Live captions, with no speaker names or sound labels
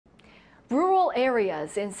Rural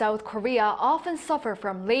areas in South Korea often suffer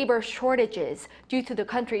from labor shortages due to the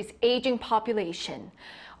country's aging population.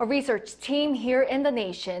 A research team here in the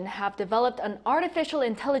nation have developed an artificial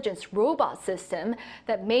intelligence robot system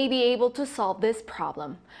that may be able to solve this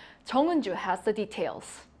problem. Jeong Eun-joo has the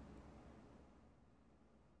details.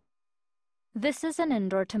 This is an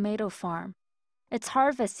indoor tomato farm. It's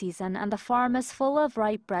harvest season and the farm is full of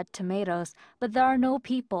ripe red tomatoes, but there are no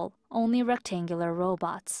people, only rectangular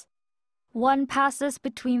robots. One passes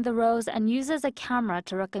between the rows and uses a camera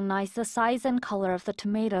to recognize the size and color of the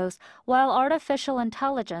tomatoes, while artificial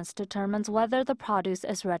intelligence determines whether the produce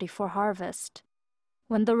is ready for harvest.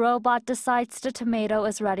 When the robot decides the tomato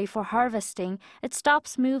is ready for harvesting, it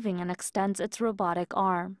stops moving and extends its robotic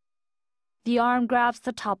arm. The arm grabs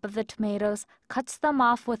the top of the tomatoes, cuts them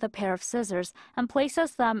off with a pair of scissors, and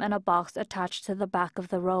places them in a box attached to the back of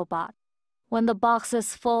the robot. When the box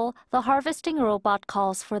is full, the harvesting robot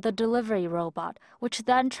calls for the delivery robot, which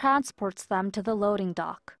then transports them to the loading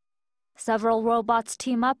dock. Several robots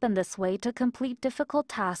team up in this way to complete difficult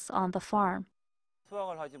tasks on the farm.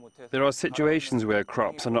 There are situations where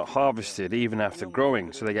crops are not harvested even after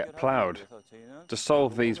growing, so they get ploughed. To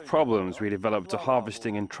solve these problems, we developed a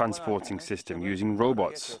harvesting and transporting system using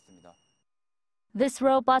robots. This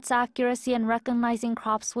robot's accuracy in recognizing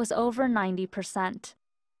crops was over 90%.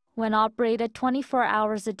 When operated 24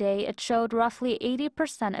 hours a day, it showed roughly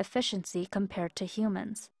 80% efficiency compared to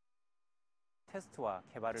humans.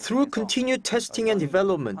 Through continued testing and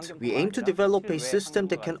development, we aim to develop a system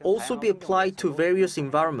that can also be applied to various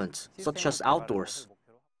environments, such as outdoors.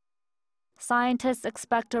 Scientists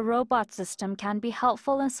expect a robot system can be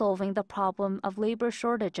helpful in solving the problem of labor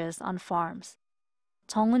shortages on farms.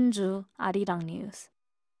 Jeong Eun-joo, Arirang News.